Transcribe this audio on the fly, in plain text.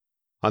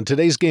On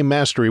today's Game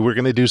Mastery, we're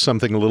going to do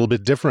something a little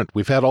bit different.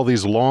 We've had all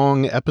these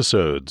long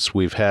episodes.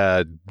 We've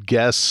had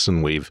guests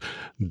and we've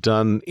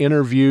done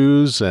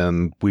interviews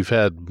and we've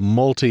had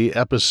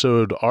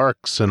multi-episode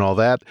arcs and all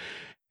that.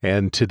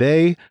 And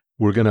today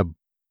we're going to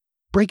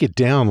break it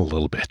down a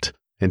little bit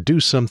and do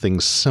something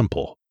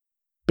simple.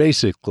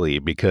 Basically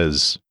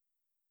because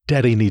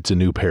Daddy needs a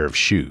new pair of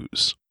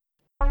shoes.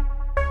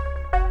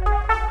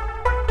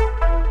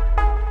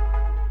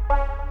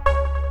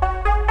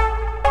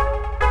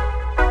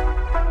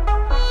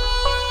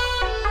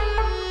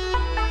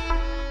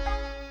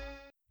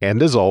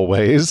 And as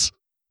always,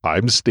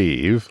 I'm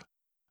Steve.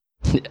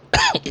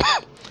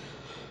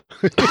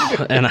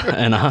 and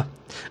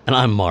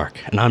I'm Mark,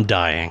 and I'm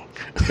dying.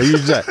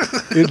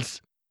 Exactly.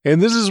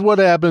 And this is what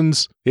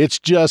happens. It's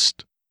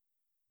just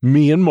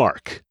me and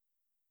Mark.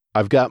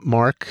 I've got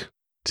Mark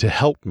to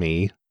help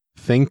me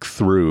think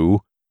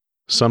through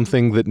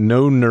something that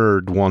no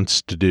nerd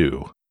wants to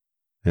do,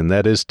 and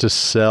that is to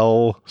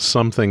sell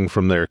something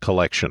from their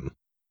collection.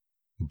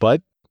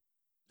 But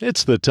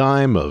it's the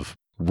time of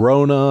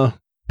Rona,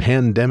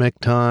 pandemic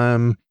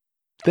time,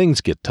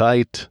 things get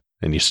tight,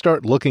 and you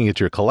start looking at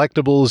your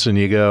collectibles and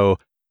you go,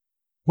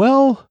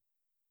 well,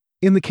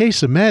 in the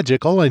case of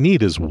Magic, all I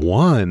need is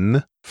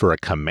one for a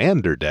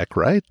commander deck,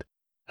 right?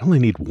 I only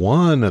need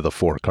one of the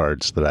 4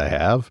 cards that I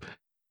have.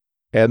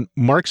 And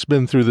Mark's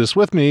been through this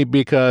with me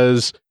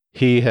because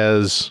he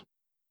has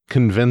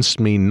convinced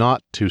me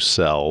not to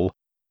sell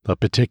a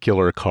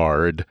particular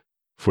card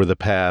for the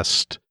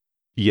past,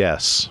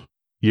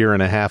 year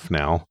and a half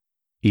now.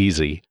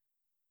 Easy.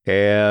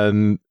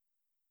 And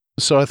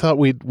so I thought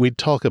we'd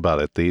talk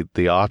about it,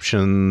 the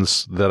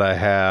options that I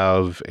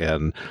have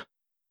and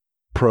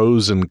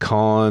pros and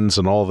cons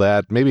and all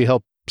that. Maybe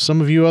help some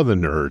of you other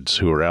nerds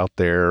who are out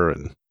there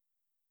and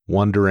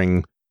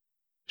wondering,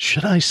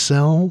 should I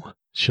sell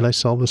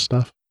this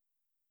stuff?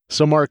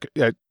 So Mark,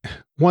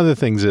 one of the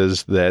things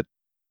is that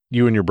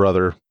you and your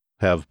brother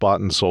have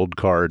bought and sold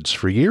cards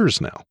for years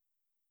now.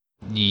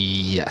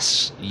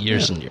 Yes,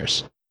 years and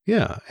years.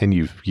 Yeah, and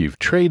you've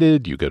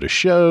traded, you go to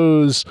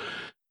shows,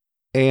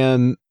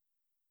 and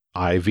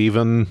I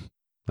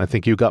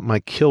think you got my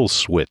Kill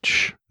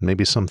Switch,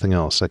 maybe something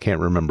else, I can't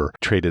remember,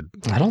 traded.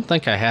 I don't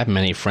think I have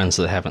many friends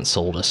that haven't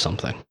sold us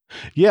something.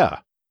 Yeah.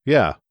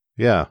 And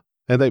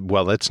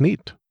that's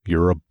neat.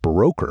 You're a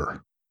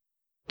broker.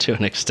 To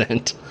an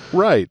extent.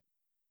 Right.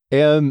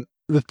 And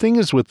the thing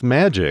is with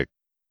Magic,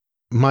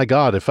 my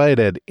God, if I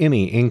had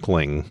any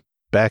inkling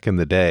back in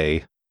the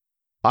day,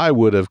 I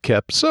would have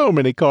kept so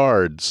many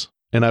cards,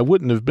 and I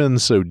wouldn't have been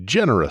so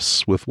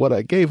generous with what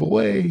I gave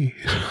away.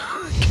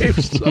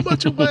 Gave so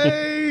much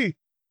away.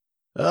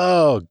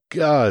 Oh,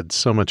 God,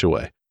 so much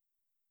away.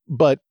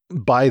 But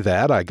by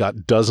that, I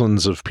got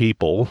dozens of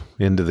people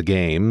into the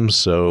game,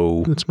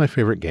 so it's my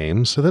favorite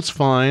game, so that's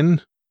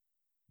fine.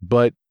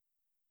 But,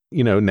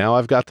 now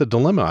I've got the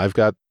dilemma. I've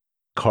got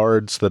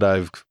cards that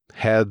I've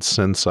had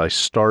since I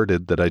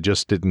started that I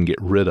just didn't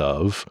get rid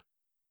of,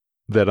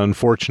 that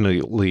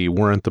unfortunately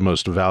weren't the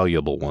most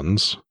valuable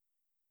ones.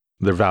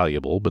 They're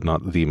valuable, but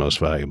not the most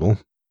valuable.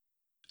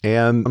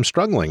 And I'm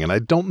struggling, and I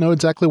don't know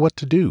exactly what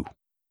to do.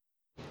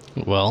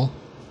 Well,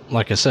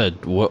 like I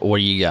said, what do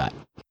you got?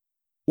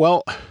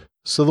 Well,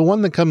 so the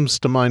one that comes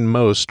to mind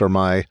most are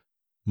my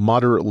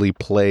moderately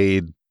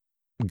played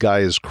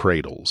Gaia's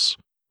Cradles.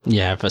 You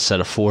have a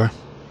set of 4?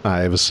 I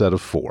have a set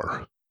of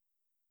 4.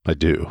 I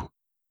do.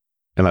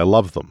 And I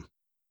love them.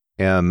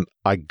 And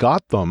I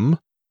got them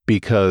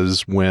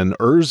because when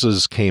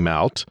Urza's came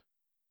out,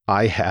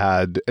 I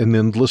had an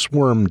Endless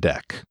Worm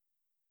deck.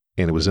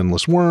 And it was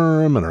Endless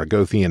Worm and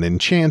Argothian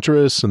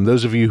Enchantress. And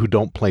those of you who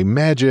don't play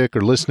Magic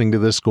are listening to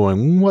this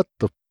going, what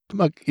the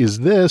fuck is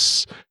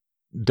this?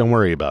 Don't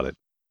worry about it.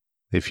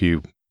 If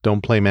you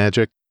don't play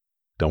Magic,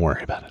 don't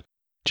worry about it.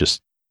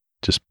 Just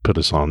put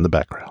us on the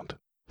background.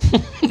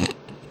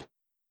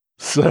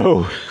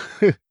 So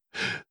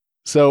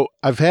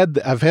I've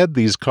had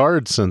these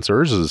cards since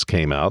Urza's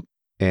came out,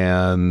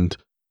 and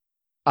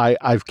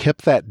I've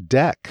kept that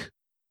deck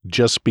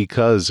just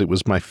because it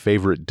was my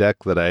favorite deck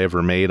that I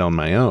ever made on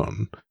my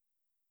own.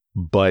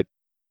 But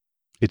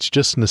it's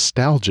just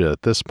nostalgia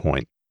at this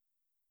point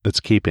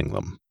that's keeping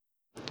them.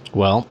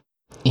 Well,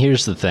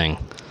 here's the thing.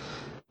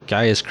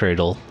 Gaia's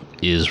Cradle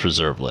is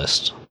reserve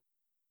list,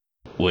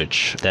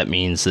 which that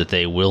means that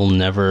they will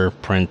never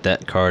print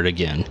that card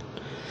again.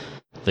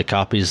 The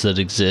copies that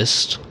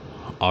exist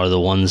are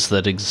the ones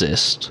that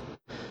exist.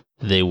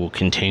 They will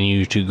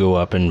continue to go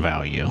up in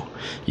value.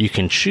 You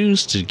can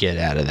choose to get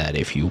out of that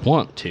if you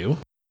want to,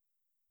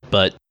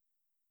 but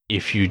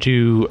if you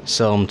do,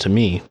 sell them to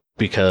me,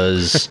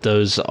 because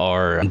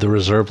the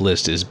reserve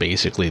list is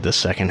basically the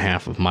second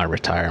half of my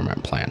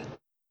retirement plan.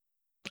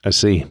 I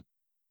see.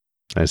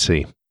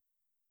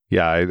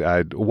 Yeah,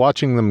 I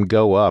watching them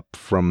go up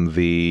from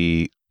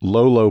the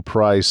low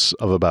price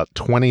of about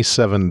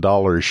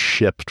 $27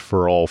 shipped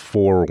for all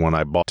 4 when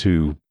I bought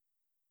 2,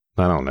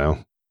 I don't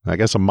know. I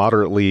guess a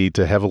moderately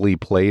to heavily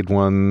played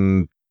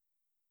one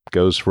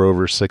goes for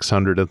over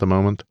 $600 at the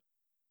moment.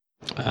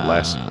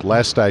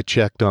 Last I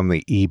checked on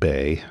the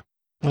eBay.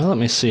 Well, let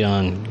me see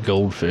on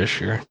Goldfish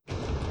here.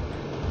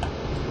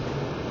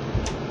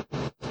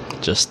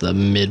 Just the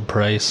mid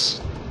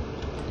price.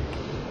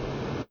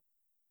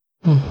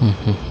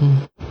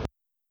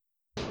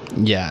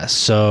 Yeah,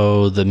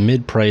 so the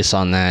mid price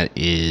on that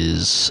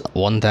is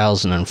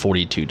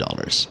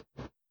 $1,042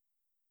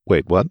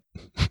 Wait, what?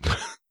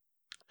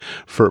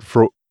 for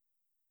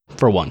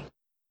one.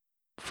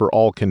 For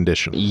all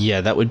conditions.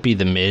 Yeah, that would be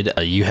the mid.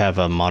 You have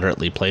a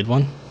moderately played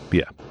one?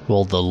 Yeah.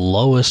 Well, the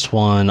lowest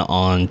one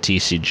on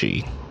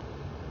TCG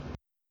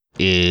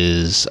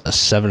is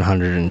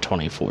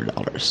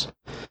 $724.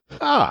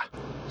 Ah.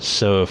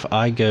 So if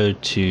I go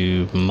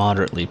to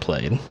moderately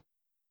played,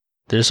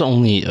 there's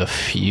only a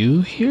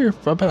few here,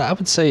 but I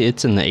would say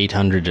it's in the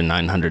 $800 to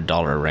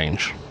 $900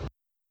 range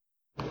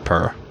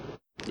per,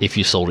 if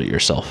you sold it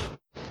yourself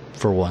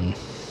for one.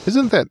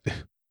 Isn't that...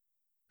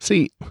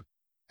 See,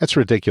 that's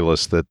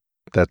ridiculous that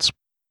that's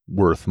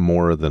worth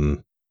more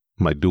than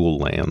my dual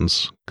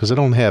lands, because I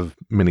don't have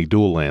many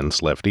dual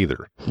lands left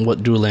either.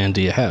 What dual land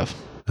do you have?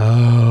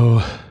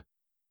 Oh.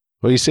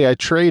 Well, you see, I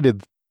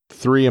traded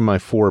 3 of my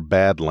 4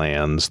 bad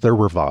lands. They're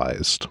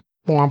revised.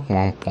 Womp,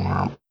 womp,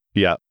 womp.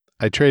 Yeah.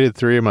 I traded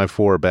 3 of my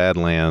 4 bad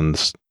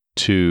lands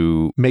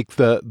to make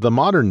the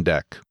modern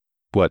deck,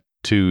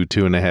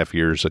 2.5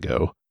 years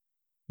ago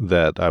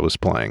that I was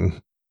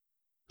playing.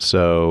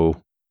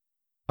 So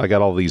I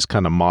got all these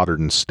kind of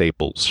modern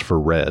staples for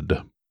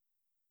red.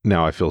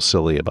 Now I feel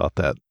silly about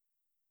that.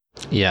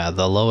 Yeah,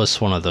 the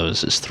lowest one of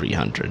those is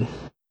 300.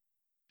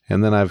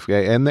 And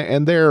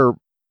then they're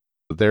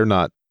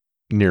not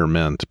near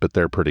mint, but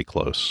they're pretty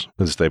close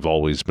because they've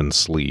always been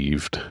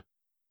sleeved.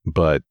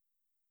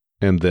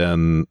 And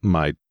then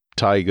my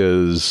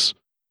taigas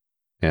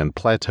and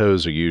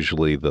plateaus are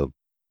usually the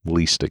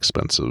least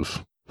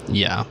expensive.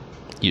 Yeah,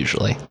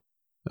 usually.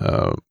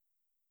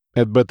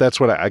 But that's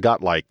what I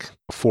got, like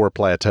 4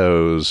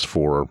 plateaus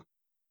for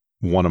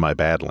one of my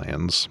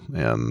badlands,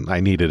 and I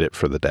needed it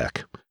for the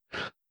deck.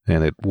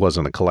 And it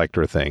wasn't a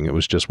collector thing. It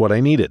was just what I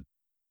needed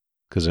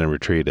because I never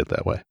treated it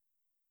that way.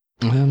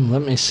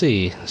 Let me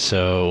see.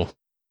 So,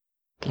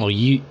 well,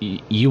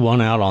 you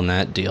won out on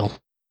that deal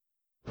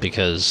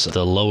because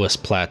the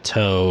lowest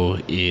plateau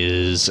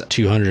is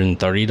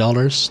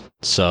 $230.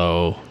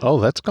 So, oh,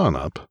 that's gone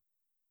up.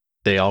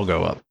 They all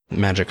go up.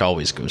 Magic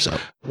always goes up.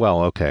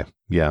 Well, okay.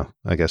 Yeah,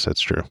 I guess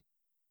that's true.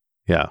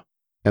 Yeah.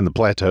 And the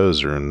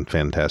plateaus are in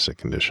fantastic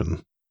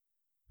condition.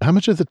 How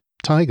much are the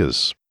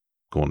taigas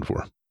going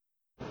for?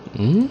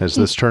 Mm-hmm. As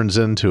this turns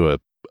into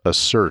a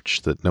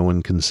search that no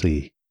one can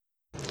see.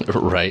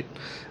 Right.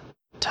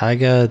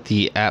 Taiga,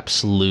 the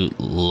absolute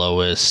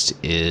lowest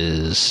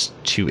is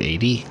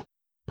 $280.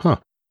 Huh.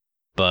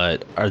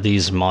 But are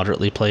these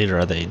moderately played or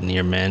are they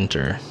near mint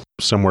or?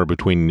 Somewhere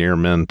between near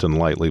mint and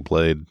lightly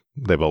played.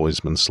 They've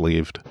always been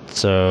sleeved.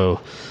 So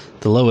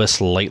the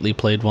lowest lightly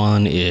played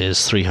one is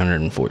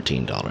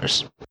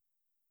 $314.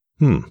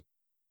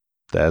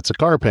 That's a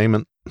car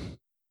payment.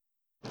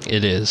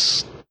 It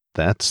is.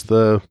 That's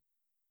the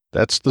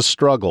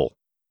struggle.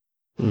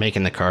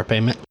 Making the car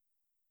payment?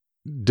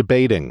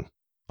 Debating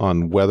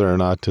on whether or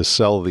not to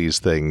sell these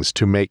things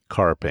to make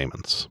car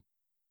payments,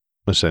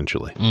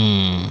 essentially.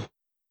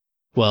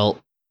 Well,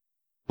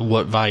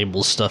 what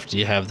valuable stuff do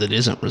you have that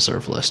isn't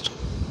reserve list?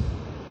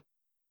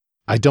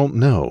 I don't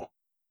know.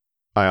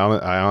 I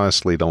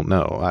honestly don't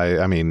know.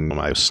 I mean,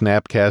 my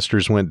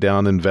Snapcasters went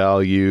down in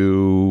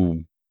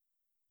value,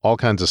 all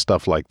kinds of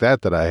stuff like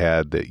that I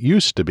had that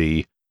used to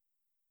be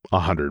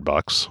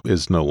 $100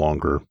 is no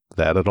longer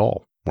that at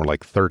all. More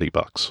like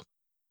 $30.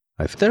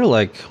 They're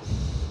like,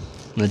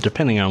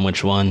 depending on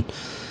which one,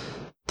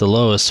 the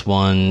lowest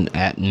one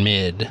at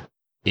mid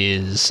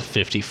is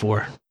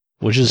 54,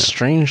 which is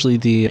strangely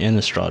the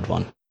Innistrad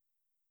one.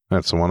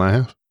 That's the one I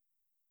have.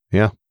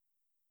 Yeah.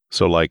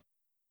 So like,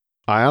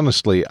 I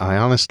honestly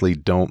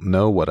don't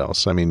know what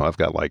else. I mean, I've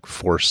got like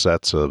 4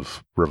 sets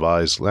of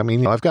revised. I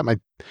mean, I've got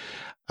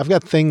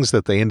things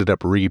that they ended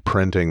up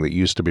reprinting that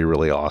used to be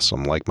really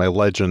awesome, like my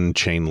Legend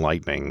Chain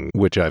Lightning,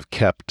 which I've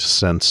kept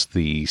since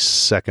the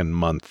 2nd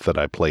month that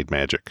I played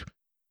Magic.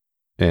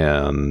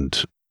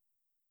 But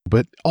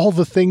all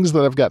the things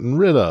that I've gotten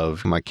rid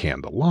of, my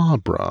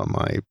Candelabra,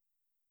 my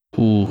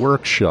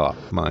Workshop,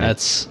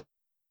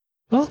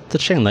 the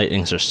Chain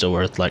Lightnings are still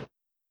worth like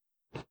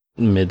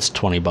mid's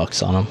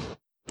 $20 on them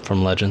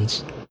from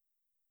Legends.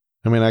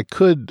 I mean, I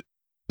could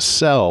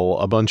sell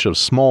a bunch of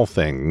small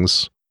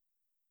things,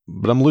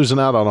 but I'm losing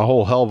out on a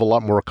whole hell of a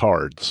lot more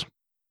cards.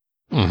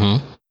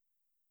 Mm-hmm.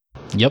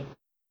 Yep.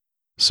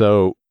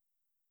 So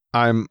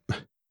I'm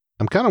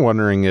kind of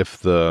wondering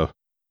if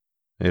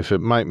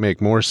it might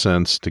make more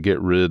sense to get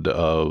rid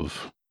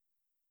of.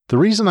 The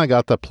reason I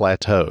got the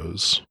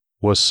plateaus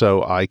was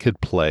so I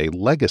could play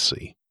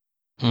Legacy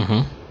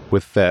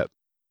with that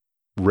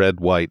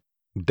red-white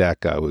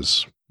deck I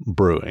was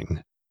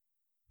brewing.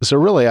 So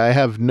really, I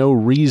have no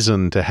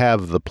reason to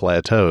have the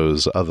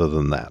plateaus other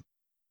than that.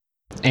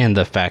 And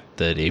the fact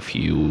that if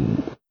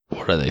you,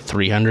 what are they,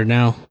 300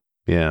 now?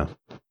 Yeah.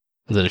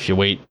 That if you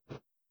wait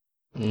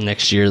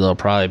Next year, they'll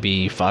probably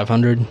be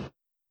 500.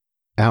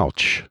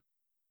 Ouch.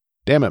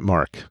 Damn it,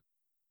 Mark.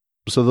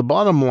 So the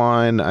bottom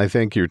line, I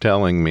think you're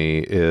telling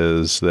me,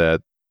 is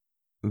that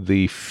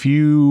the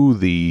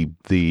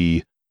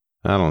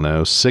I don't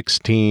know,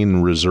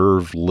 16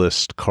 reserve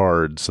list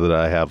cards that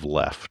I have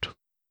left.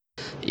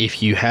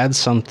 If you had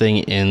something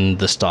in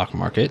the stock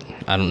market,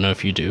 I don't know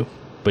if you do,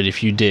 but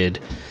if you did,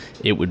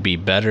 it would be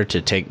better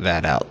to take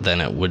that out than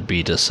it would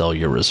be to sell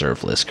your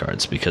reserve list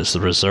cards, because the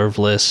reserve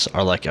lists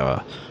are like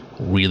a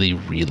really,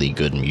 really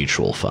good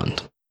mutual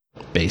fund,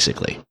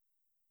 basically.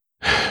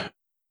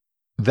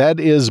 That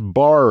is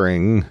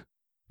barring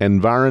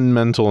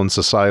environmental and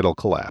societal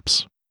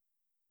collapse.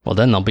 Well,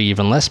 then there'll be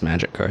even less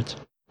Magic cards.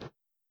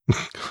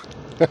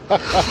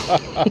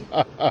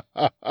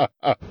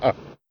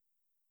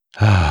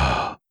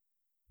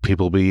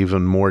 People be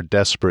even more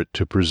desperate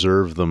to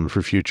preserve them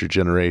for future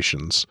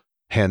generations,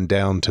 hand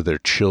down to their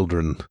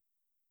children.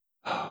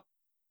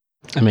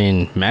 I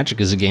mean,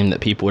 Magic is a game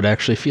that people would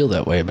actually feel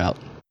that way about.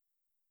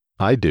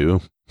 I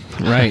do.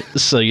 Right.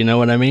 So you know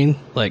what I mean?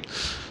 Like,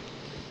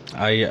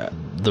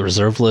 the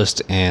reserve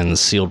list and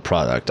sealed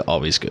product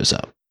always goes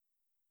up.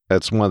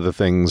 That's one of the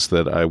things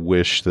that I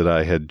wish that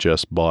I had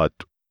just bought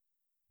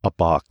a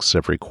box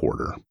every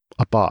quarter.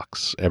 A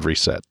box every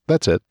set.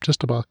 That's it.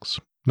 Just a box.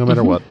 No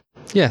matter what.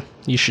 Yeah,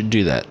 you should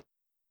do that.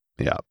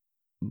 Yeah.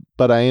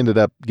 But I ended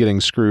up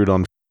getting screwed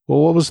on.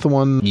 Well, what was the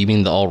one? You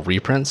mean the all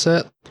reprint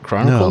set?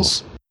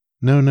 Chronicles?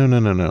 No.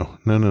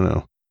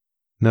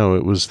 No,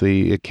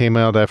 it came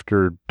out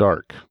after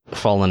dark.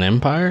 Fallen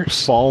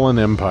Empires? Fallen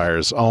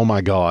Empires. Oh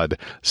my God.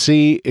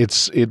 See,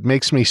 it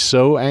makes me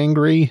so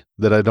angry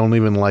that I don't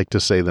even like to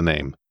say the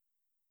name.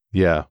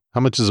 Yeah. How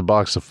much is a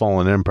box of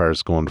Fallen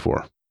Empires going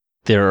for?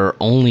 There are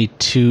only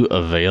 2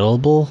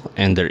 available,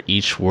 and they're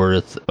each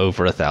worth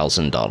over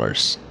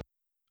 $1,000.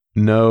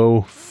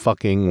 No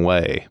fucking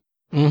way.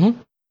 Mm-hmm.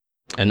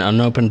 An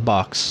unopened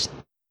box.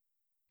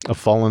 Of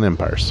Fallen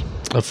Empires.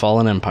 Of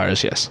Fallen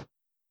Empires, yes.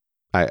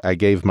 I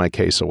gave my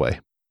case away.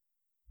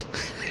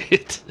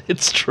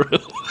 It's true.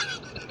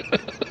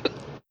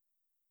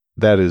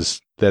 That is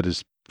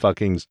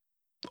fucking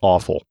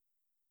awful.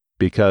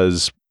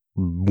 Because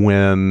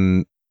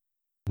when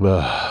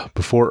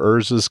before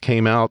Urza's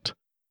came out,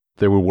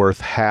 they were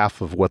worth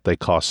half of what they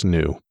cost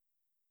new.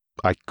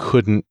 You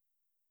couldn't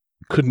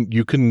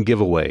give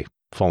away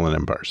Fallen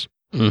Empires.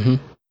 Mm-hmm.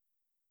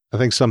 I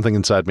think something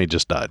inside me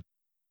just died.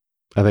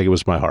 I think it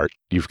was my heart.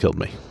 You've killed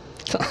me.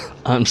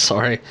 I'm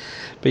sorry.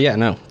 But yeah,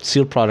 no.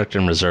 Sealed product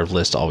and reserve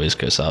list always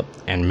goes up,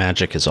 and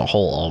Magic as a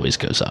whole always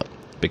goes up,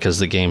 because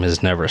the game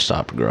has never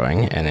stopped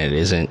growing, and it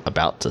isn't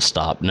about to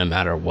stop no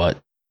matter what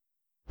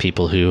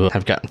people who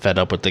have gotten fed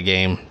up with the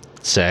game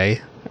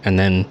say. And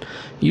then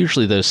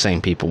usually those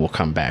same people will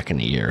come back in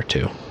a year or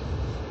 2.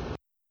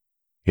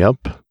 Yep.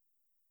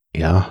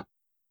 Yeah.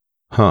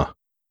 Huh.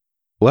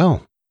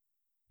 Well,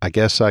 I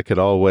guess I could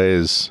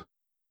always...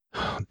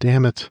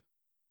 Damn it.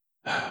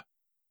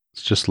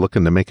 It's just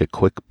looking to make a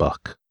quick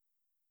buck.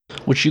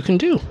 Which you can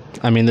do.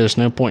 I mean, there's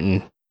no point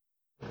in...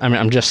 I mean,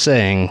 I'm just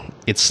saying,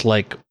 it's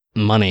like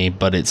money,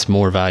 but it's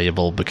more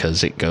valuable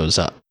because it goes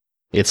up.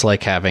 It's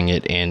like having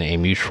it in a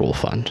mutual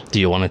fund. Do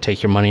you want to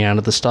take your money out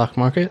of the stock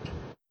market?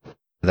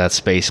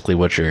 That's basically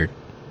what you're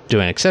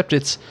doing, except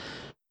it's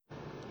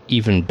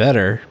even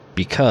better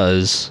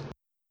because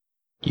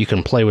you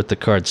can play with the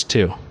cards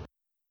too.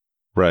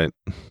 Right.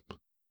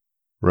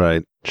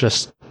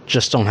 Just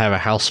don't have a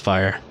house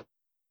fire.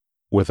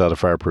 Without a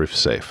fireproof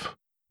safe.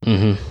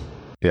 Mm-hmm.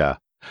 Yeah.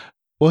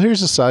 Well,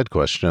 here's a side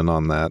question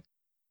on that.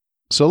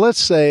 So let's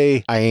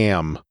say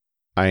I'm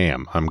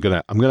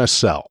gonna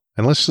sell.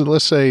 And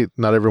let's say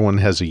not everyone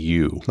has a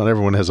you. Not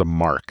everyone has a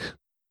Mark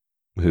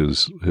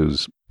who's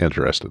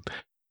interested.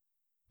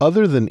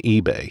 Other than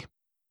eBay,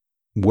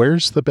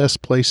 where's the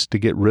best place to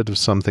get rid of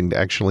something to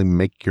actually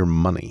make your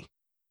money?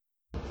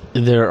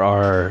 There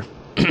are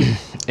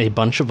a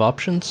bunch of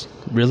options,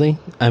 really.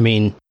 I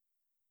mean,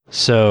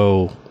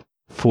 so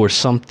for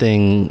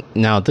something...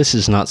 Now, this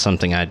is not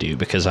something I do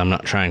because I'm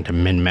not trying to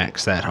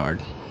min-max that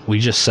hard. We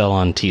just sell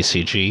on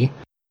TCG,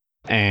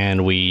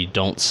 and we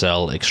don't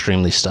sell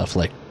extremely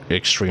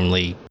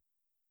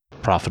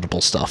profitable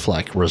stuff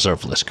like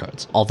reserve list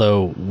cards.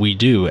 Although we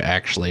do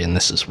actually, and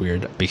this is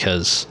weird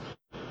because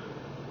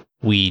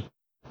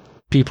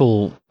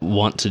people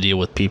want to deal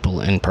with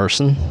people in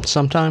person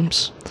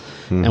sometimes.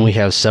 Mm-hmm. And we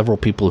have several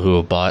people who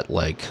have bought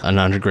like an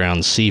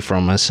Underground Sea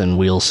from us, and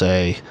we'll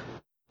say,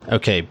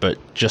 okay, but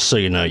just so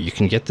you know, you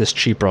can get this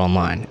cheaper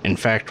online. In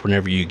fact,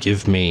 whenever you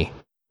give me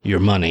your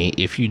money,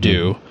 if you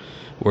do,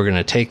 we're going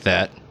to take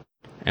that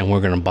and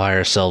we're going to buy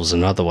ourselves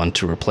another one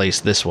to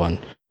replace this one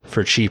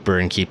for cheaper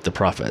and keep the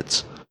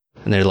profits.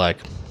 And they're like,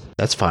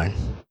 that's fine.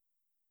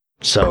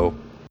 So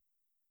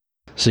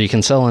you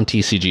can sell on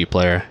TCG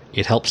Player.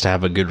 It helps to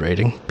have a good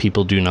rating.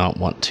 People do not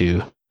want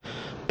to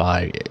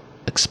buy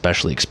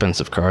especially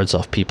expensive cards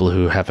off people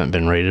who haven't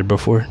been rated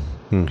before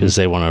because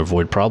they want to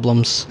avoid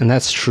problems. And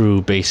that's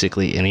true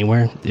basically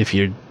anywhere. If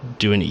you're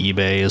doing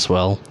eBay as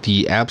well,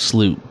 the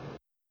absolute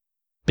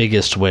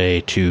biggest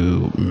way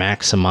to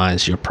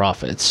maximize your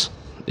profits,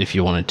 if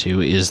you wanted to,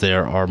 is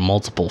there are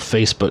multiple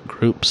Facebook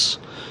groups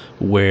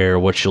where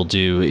what you'll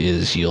do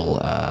is you'll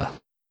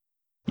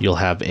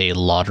have a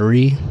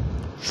lottery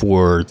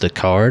for the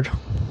card,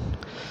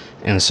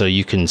 and so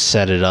you can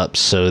set it up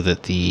so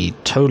that the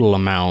total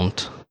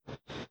amount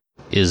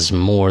is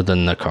more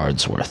than the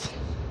card's worth.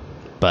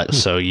 But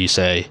so you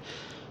say,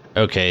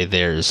 okay,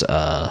 there's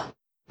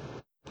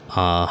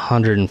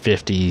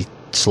 150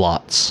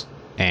 slots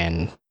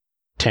and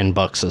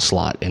 $10 a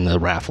slot in the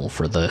raffle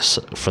for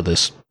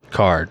this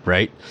card,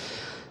 right?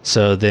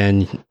 So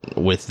then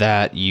with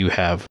that you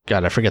have,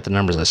 God, I forget the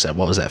numbers I said.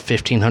 What was that?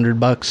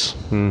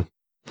 $1,500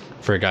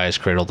 for a guy's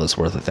cradle that's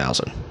worth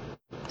 $1,000,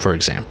 for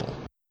example.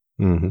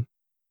 Mm-hmm.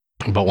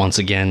 But once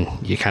again,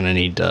 you kind of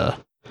need to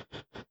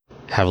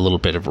have a little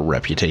bit of a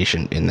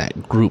reputation in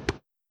that group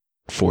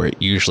for it,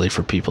 usually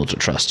for people to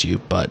trust you.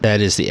 But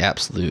that is the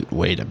absolute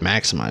way to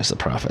maximize the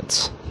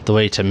profits. The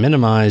way to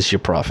minimize your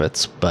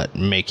profits but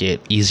make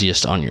it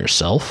easiest on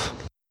yourself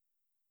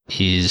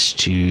is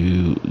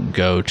to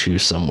go to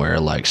somewhere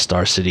like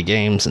Star City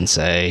Games and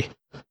say,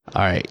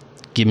 all right,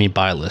 give me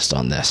buy list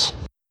on this.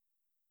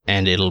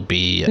 And it'll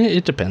be,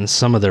 it depends.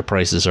 Some of their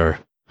prices are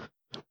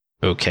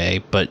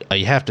okay, but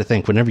you have to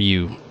think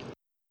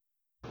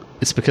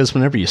it's because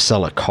whenever you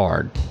sell a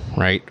card,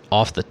 right,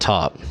 off the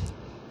top,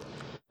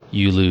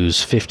 you lose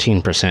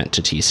 15%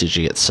 to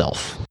TCG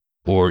itself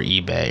or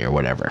eBay or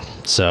whatever.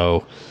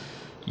 So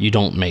you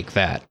don't make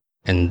that.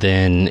 And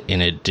then in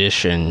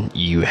addition,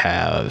 you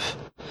have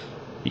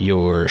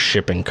your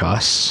shipping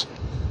costs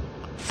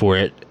for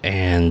it.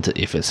 And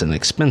if it's an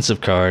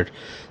expensive card,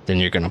 then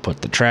you're going to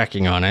put the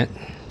tracking on it.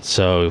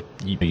 So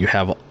you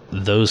have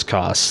those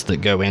costs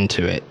that go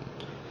into it.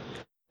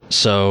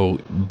 So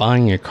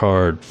buying a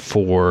card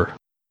for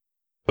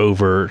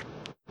over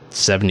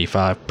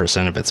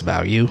 75% of its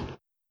value,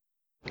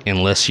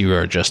 unless you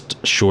are just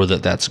sure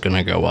that that's going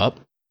to go up,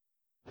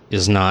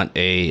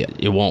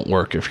 it won't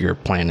work if your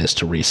plan is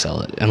to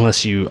resell it.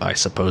 Unless you, I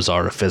suppose,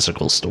 are a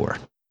physical store.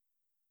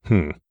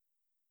 Yeah,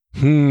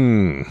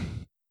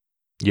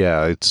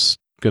 it's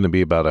going to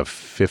be about a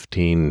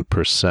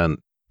 15%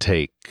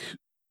 take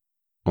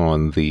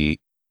on the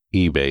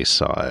eBay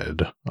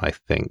side, I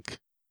think.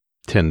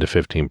 10 to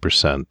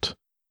 15%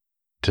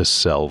 to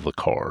sell the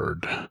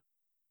card.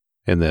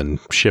 And then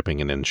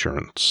shipping and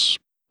insurance.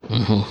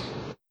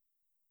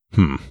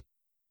 Mm-hmm.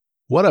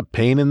 What a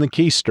pain in the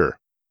keister.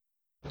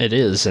 It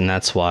is, and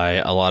that's why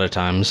a lot of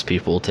times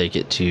people take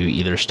it to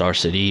either Star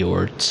City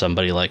or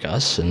somebody like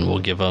us, and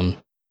we'll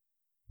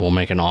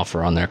make an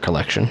offer on their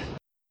collection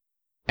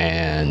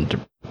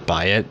and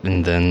buy it,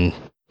 and then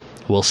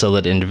we'll sell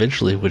it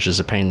individually, which is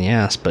a pain in the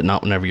ass, but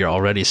not whenever you're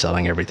already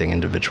selling everything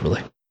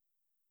individually.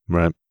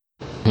 Right.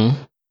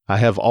 I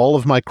have all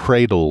of my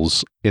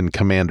cradles in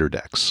commander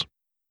decks.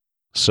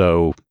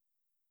 So,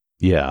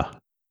 yeah.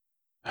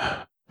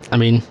 I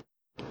mean,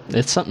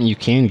 it's something you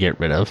can get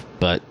rid of,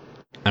 but,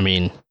 I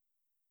mean,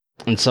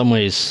 in some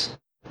ways,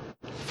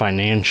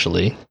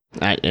 financially,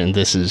 and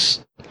this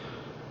is,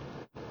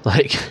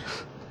 like,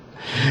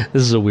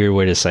 this is a weird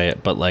way to say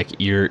it, but, like,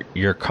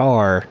 your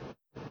car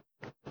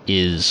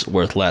is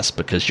worth less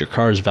because your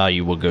car's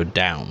value will go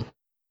down.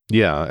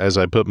 Yeah, as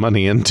I put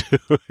money into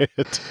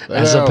it.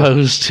 As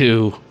opposed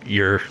to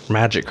your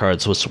Magic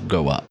cards, which will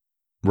go up.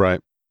 Right.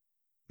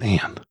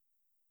 Man.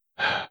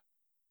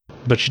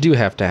 But you do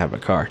have to have a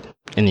card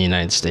in the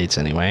United States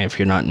anyway, if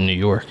you're not in New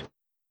York.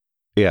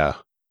 Yeah.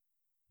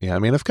 Yeah, I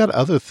mean, I've got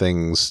other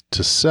things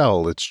to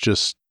sell. It's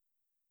just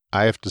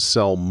I have to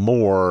sell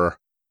more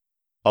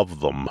of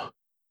them.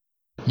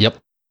 Yep.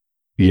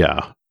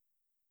 Yeah.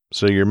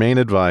 So your main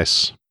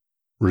advice,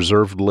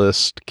 reserved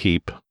list,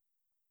 keep.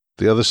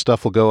 The other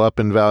stuff will go up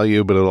in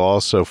value, but it'll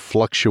also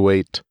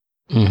fluctuate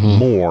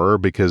more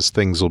because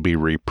things will be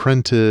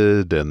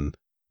reprinted and...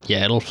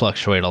 Yeah, it'll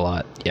fluctuate a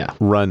lot. Yeah.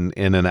 Run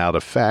in and out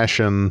of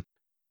fashion.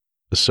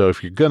 So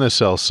if you're going to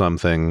sell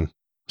something,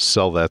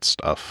 sell that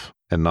stuff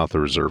and not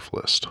the reserve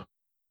list.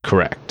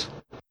 Correct.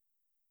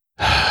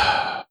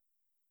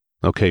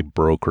 Okay,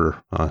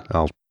 broker.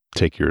 I'll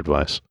take your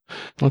advice.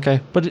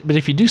 Okay, but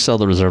if you do sell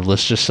the reserve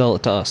list, just sell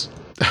it to us.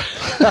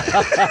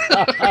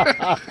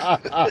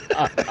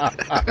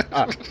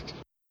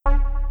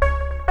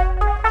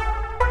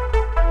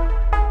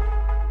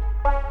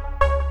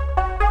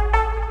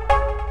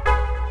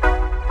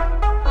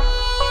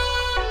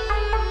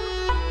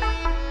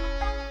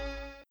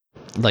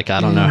 Like,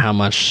 I don't know how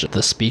much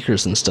the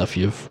speakers and stuff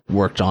you've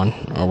worked on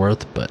are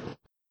worth, but...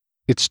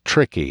 It's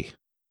tricky.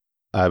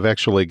 I've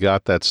actually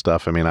got that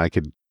stuff. I mean, I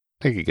could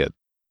get,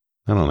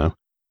 I don't know.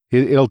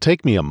 It'll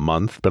take me a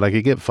month, but I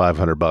could get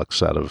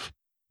 $500 out of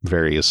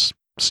various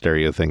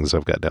stereo things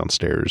I've got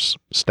downstairs,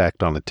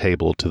 stacked on a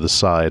table to the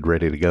side,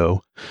 ready to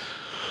go.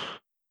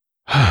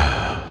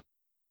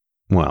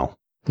 Well.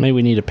 Maybe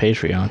we need a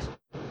Patreon.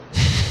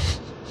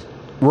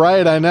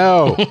 Right, I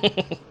know.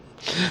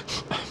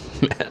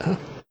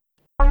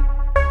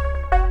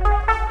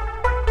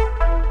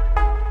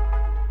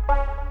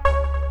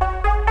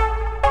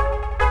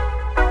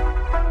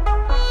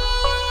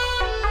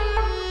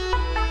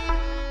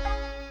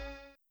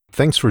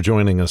 Thanks for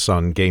joining us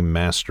on Game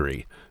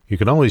Mastery. You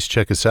can always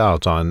check us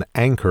out on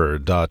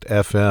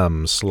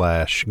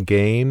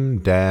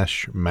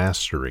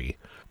anchor.fm/game-mastery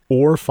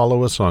or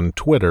follow us on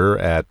Twitter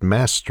at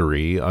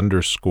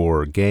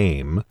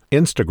mastery_game,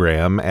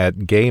 Instagram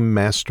at Game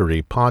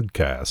Mastery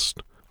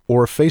Podcast,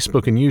 or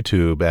Facebook and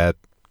YouTube at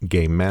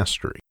Game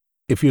Mastery.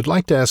 If you'd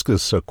like to ask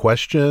us a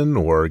question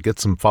or get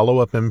some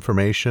follow-up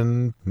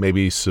information,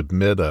 maybe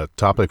submit a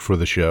topic for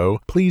the show,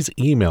 please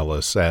email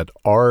us at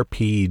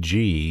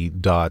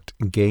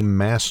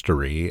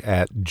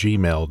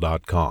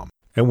rpg.gamemastery@gmail.com.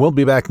 And we'll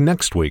be back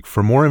next week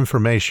for more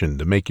information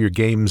to make your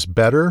games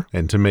better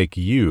and to make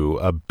you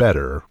a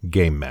better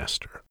game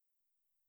master.